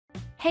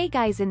Hey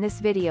guys, in this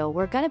video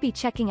we're gonna be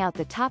checking out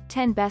the top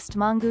 10 best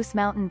Mongoose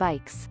mountain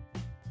bikes.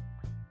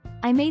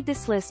 I made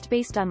this list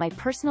based on my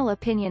personal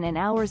opinion and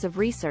hours of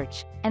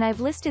research, and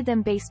I've listed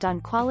them based on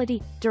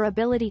quality,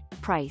 durability,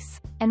 price,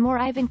 and more.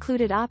 I've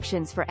included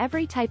options for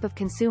every type of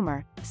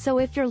consumer, so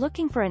if you're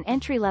looking for an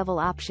entry-level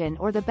option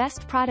or the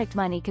best product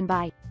money can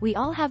buy, we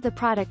all have the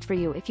product for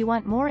you. If you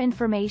want more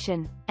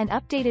information and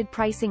updated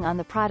pricing on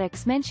the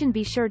products mentioned,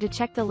 be sure to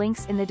check the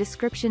links in the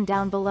description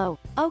down below.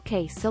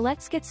 Okay, so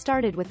let's get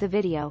started with the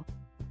video.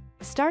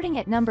 Starting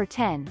at number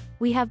 10,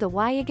 we have the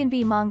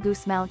Wyyggnb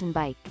Mongoose Mountain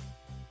Bike.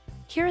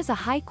 Here is a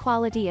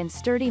high-quality and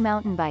sturdy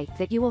mountain bike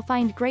that you will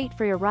find great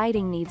for your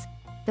riding needs.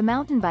 The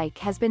mountain bike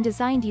has been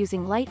designed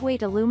using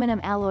lightweight aluminum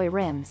alloy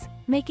rims,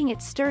 making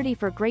it sturdy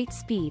for great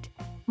speed.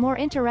 More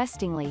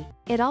interestingly,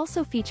 it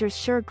also features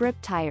sure grip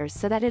tires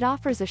so that it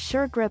offers a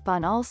sure grip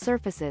on all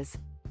surfaces.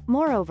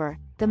 Moreover,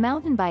 the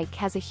mountain bike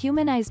has a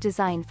humanized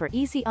design for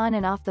easy on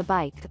and off the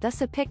bike,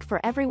 thus a pick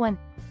for everyone.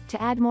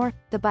 To add more,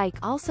 the bike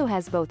also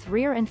has both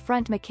rear and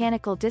front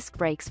mechanical disc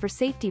brakes for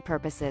safety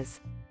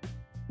purposes.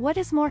 What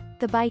is more,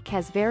 the bike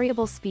has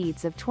variable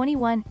speeds of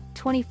 21,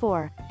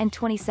 24, and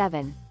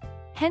 27.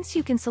 Hence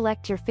you can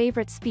select your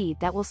favorite speed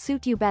that will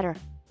suit you better.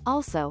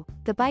 Also,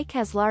 the bike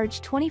has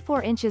large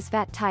 24 inches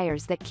fat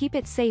tires that keep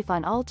it safe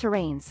on all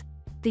terrains.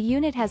 The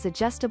unit has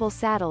adjustable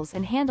saddles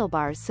and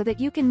handlebars so that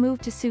you can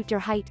move to suit your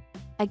height.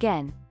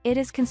 Again, it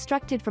is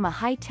constructed from a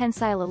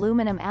high-tensile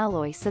aluminum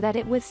alloy so that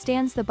it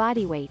withstands the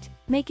body weight,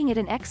 making it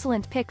an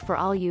excellent pick for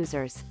all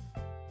users.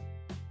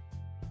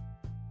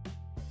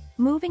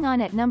 Moving on,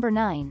 at number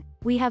 9,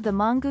 we have the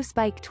Mongoose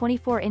Bike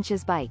 24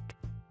 inches bike.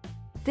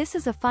 This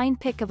is a fine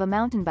pick of a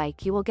mountain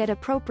bike you will get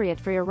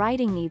appropriate for your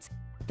riding needs.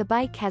 The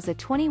bike has a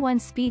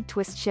 21-speed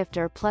twist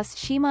shifter plus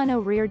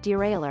Shimano rear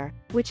derailleur,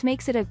 which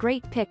makes it a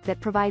great pick that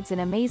provides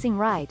an amazing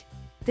ride.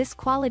 This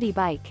quality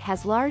bike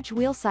has large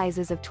wheel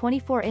sizes of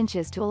 24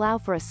 inches to allow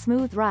for a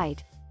smooth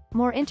ride.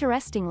 More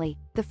interestingly,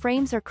 the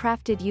frames are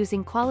crafted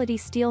using quality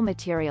steel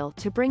material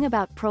to bring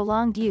about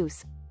prolonged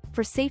use.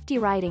 For safety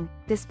riding,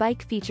 this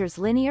bike features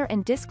linear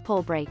and disc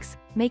pull brakes,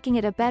 making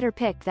it a better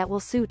pick that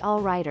will suit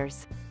all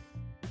riders.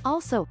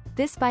 Also,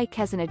 this bike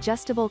has an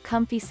adjustable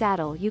comfy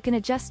saddle you can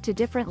adjust to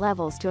different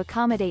levels to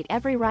accommodate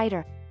every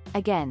rider.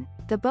 Again,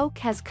 the bike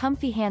has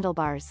comfy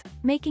handlebars,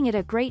 making it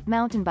a great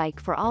mountain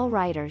bike for all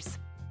riders.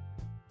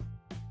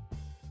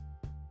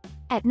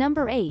 At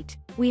number 8,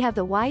 we have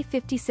the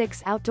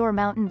Y56 Outdoor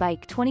Mountain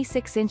Bike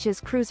 26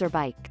 inches cruiser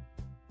bike.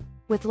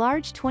 With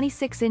large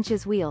 26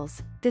 inches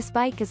wheels, this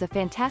bike is a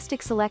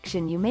fantastic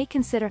selection you may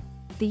consider.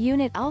 The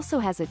unit also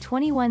has a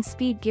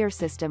 21-speed gear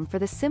system for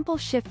the simple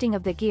shifting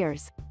of the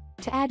gears.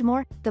 To add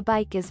more, the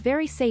bike is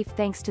very safe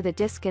thanks to the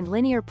disc and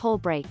linear pull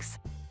brakes.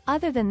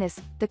 Other than this,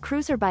 the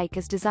cruiser bike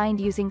is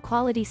designed using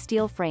quality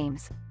steel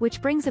frames,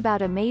 which brings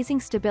about amazing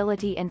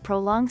stability and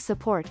prolonged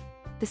support.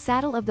 The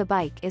saddle of the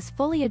bike is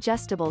fully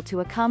adjustable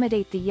to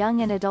accommodate the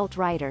young and adult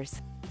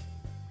riders.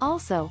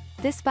 Also,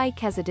 this bike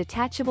has a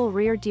detachable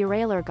rear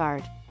derailleur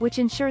guard, which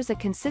ensures a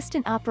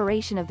consistent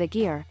operation of the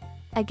gear.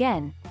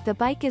 Again, the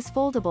bike is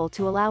foldable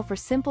to allow for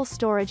simple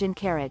storage and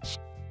carriage.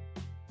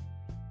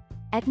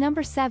 At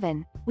number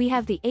 7, we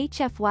have the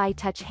HFY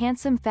Touch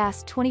Handsome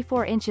Fast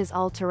 24 inches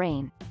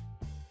all-terrain.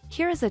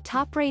 Here is a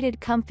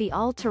top-rated comfy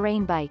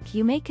all-terrain bike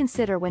you may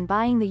consider when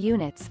buying the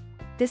units.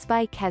 This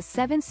bike has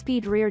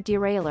 7-speed rear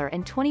derailleur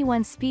and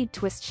 21-speed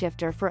twist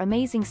shifter for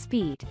amazing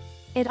speed.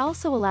 It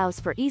also allows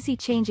for easy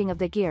changing of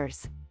the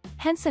gears.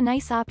 Hence a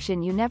nice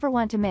option you never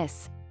want to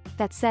miss.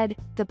 That said,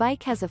 the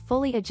bike has a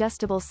fully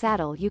adjustable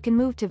saddle you can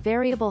move to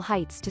variable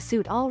heights to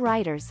suit all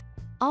riders.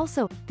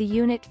 Also, the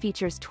unit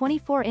features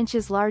 24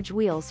 inches large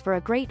wheels for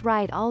a great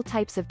ride all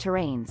types of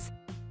terrains.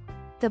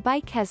 The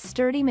bike has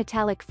sturdy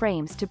metallic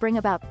frames to bring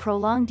about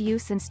prolonged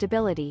use and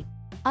stability.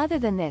 Other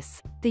than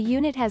this, the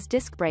unit has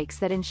disc brakes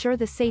that ensure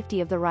the safety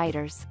of the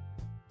riders.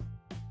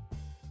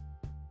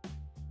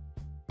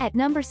 At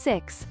number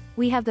 6,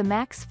 we have the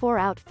Max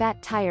 4-Out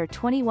Fat Tire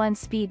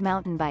 21-speed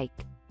mountain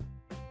bike.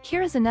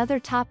 Here is another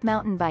top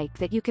mountain bike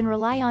that you can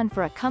rely on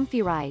for a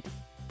comfy ride.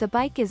 The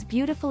bike is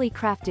beautifully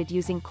crafted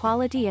using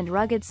quality and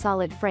rugged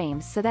solid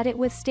frames so that it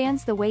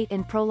withstands the weight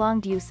and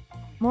prolonged use.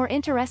 More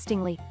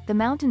interestingly, the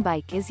mountain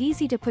bike is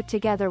easy to put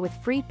together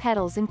with free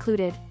pedals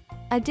included.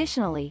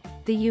 Additionally,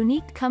 the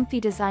unique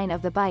comfy design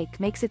of the bike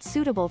makes it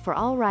suitable for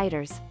all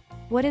riders.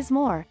 What is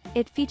more,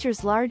 it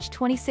features large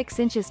 26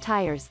 inches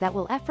tires that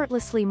will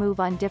effortlessly move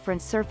on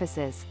different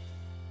surfaces.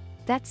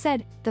 That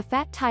said, the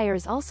fat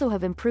tires also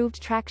have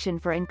improved traction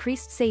for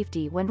increased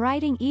safety when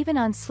riding even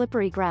on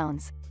slippery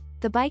grounds.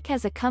 The bike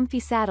has a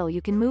comfy saddle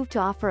you can move to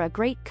offer a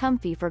great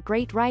comfy for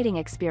great riding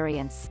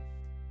experience.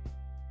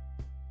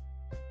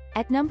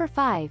 At number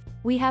 5,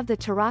 we have the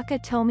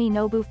Taraka Tomy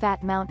Nobu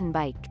Fat Mountain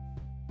Bike.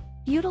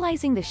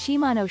 Utilizing the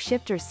Shimano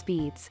shifter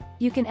speeds,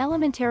 you can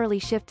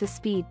elementarily shift the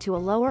speed to a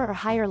lower or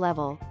higher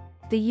level.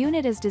 The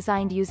unit is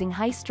designed using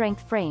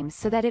high-strength frames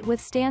so that it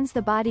withstands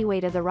the body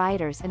weight of the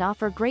riders and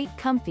offer great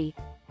comfy.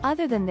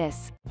 Other than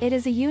this, it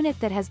is a unit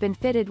that has been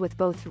fitted with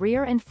both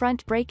rear and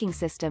front braking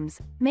systems,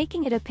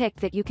 making it a pick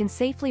that you can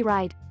safely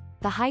ride.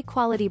 the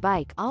high-quality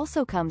bike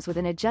also comes with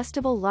an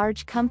adjustable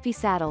large comfy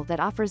saddle that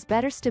offers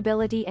better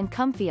stability and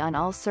comfy on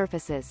all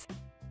surfaces.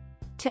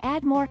 To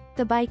add more,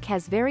 the bike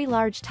has very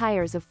large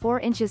tires of 4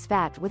 inches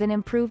fat with an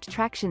improved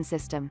traction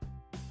system.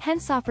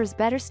 Hence offers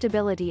better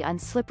stability on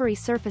slippery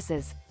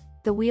surfaces.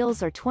 The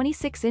wheels are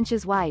 26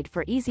 inches wide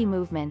for easy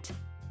movement.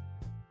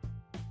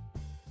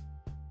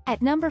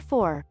 At number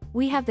 4,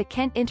 we have the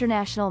Kent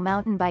International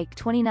Mountain Bike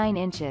 29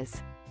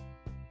 inches.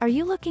 Are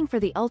you looking for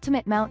the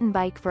ultimate mountain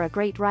bike for a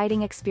great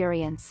riding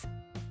experience?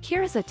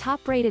 Here is a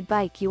top-rated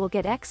bike you will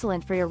get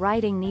excellent for your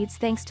riding needs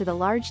thanks to the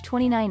large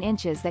 29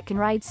 inches that can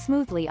ride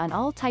smoothly on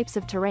all types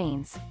of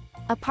terrains.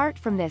 Apart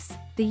from this,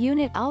 the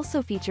unit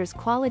also features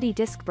quality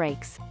disc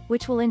brakes,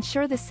 which will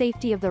ensure the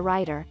safety of the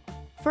rider.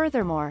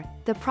 Furthermore,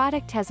 the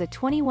product has a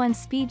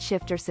 21-speed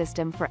shifter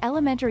system for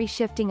elementary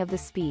shifting of the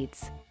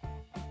speeds.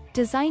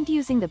 Designed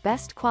using the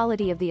best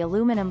quality of the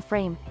aluminum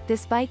frame,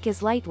 this bike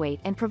is lightweight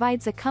and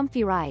provides a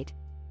comfy ride.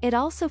 It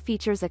also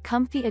features a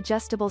comfy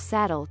adjustable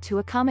saddle to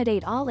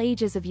accommodate all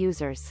ages of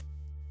users.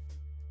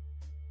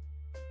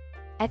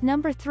 At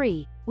number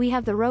 3, we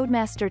have the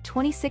Roadmaster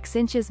 26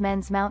 inches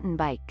men's mountain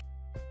bike.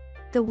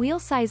 The wheel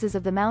sizes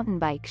of the mountain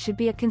bike should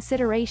be a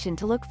consideration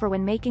to look for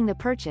when making the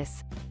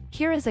purchase.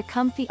 Here is a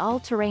comfy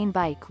all-terrain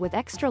bike with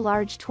extra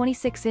large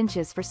 26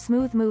 inches for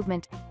smooth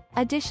movement.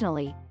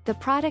 Additionally, the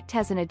product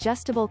has an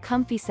adjustable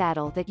comfy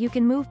saddle that you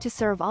can move to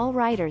serve all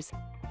riders.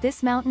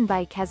 This mountain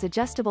bike has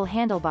adjustable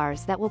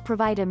handlebars that will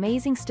provide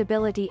amazing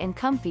stability and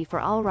comfy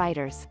for all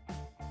riders.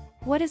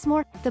 What is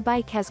more, the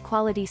bike has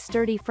quality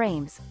sturdy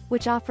frames,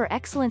 which offer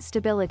excellent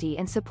stability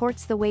and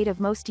supports the weight of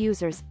most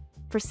users.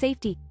 For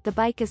safety, the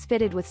bike is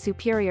fitted with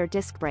superior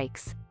disc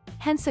brakes.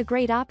 Hence a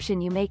great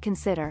option you may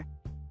consider.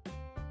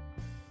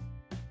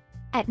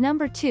 At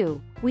number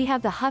 2, we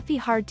have the Huffy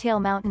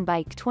Hardtail Mountain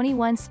Bike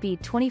 21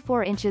 speed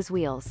 24 inches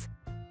wheels.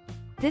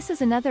 This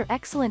is another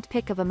excellent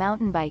pick of a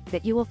mountain bike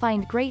that you will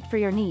find great for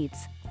your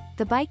needs.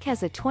 The bike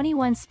has a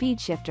 21 speed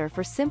shifter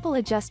for simple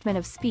adjustment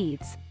of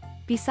speeds.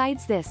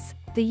 Besides this,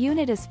 the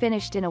unit is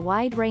finished in a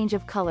wide range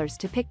of colors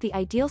to pick the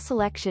ideal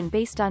selection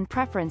based on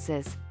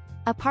preferences.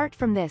 Apart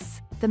from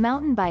this, the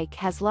mountain bike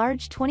has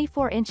large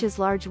 24 inches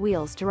large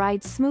wheels to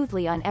ride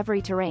smoothly on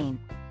every terrain.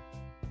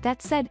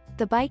 That said,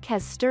 the bike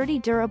has sturdy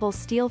durable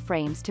steel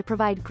frames to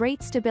provide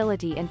great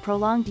stability and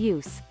prolonged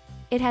use.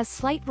 It has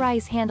slight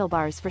rise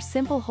handlebars for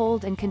simple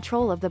hold and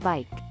control of the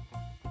bike.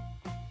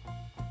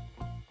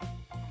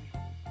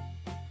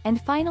 And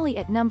finally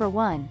at number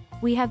 1,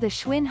 we have the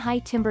Schwinn High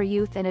Timber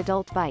Youth and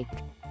Adult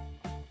Bike.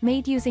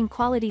 Made using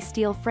quality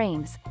steel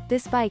frames,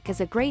 this bike is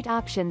a great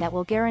option that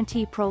will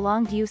guarantee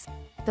prolonged use.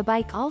 The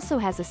bike also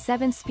has a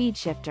 7-speed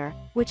shifter,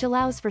 which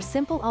allows for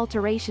simple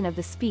alteration of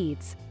the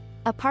speeds.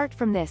 Apart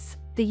from this,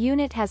 the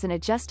unit has an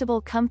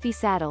adjustable comfy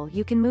saddle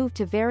you can move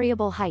to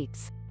variable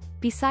heights.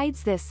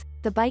 Besides this,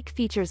 the bike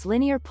features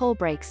linear pull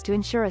brakes to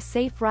ensure a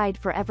safe ride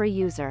for every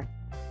user.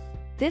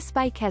 This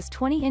bike has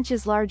 20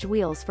 inches large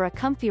wheels for a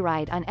comfy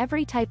ride on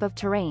every type of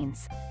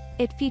terrains.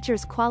 It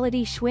features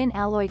quality Schwinn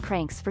alloy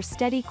cranks for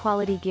steady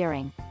quality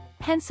gearing.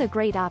 Hence a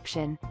great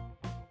option.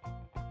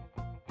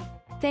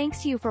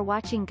 Thanks you for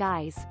watching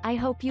guys, I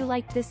hope you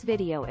liked this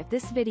video. If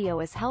this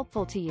video is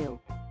helpful to you,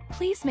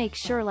 please make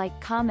sure like,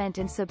 comment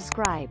and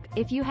subscribe.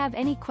 If you have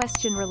any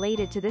question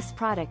related to this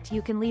product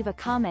you can leave a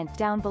comment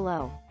down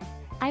below.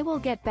 I will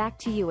get back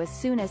to you as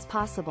soon as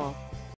possible.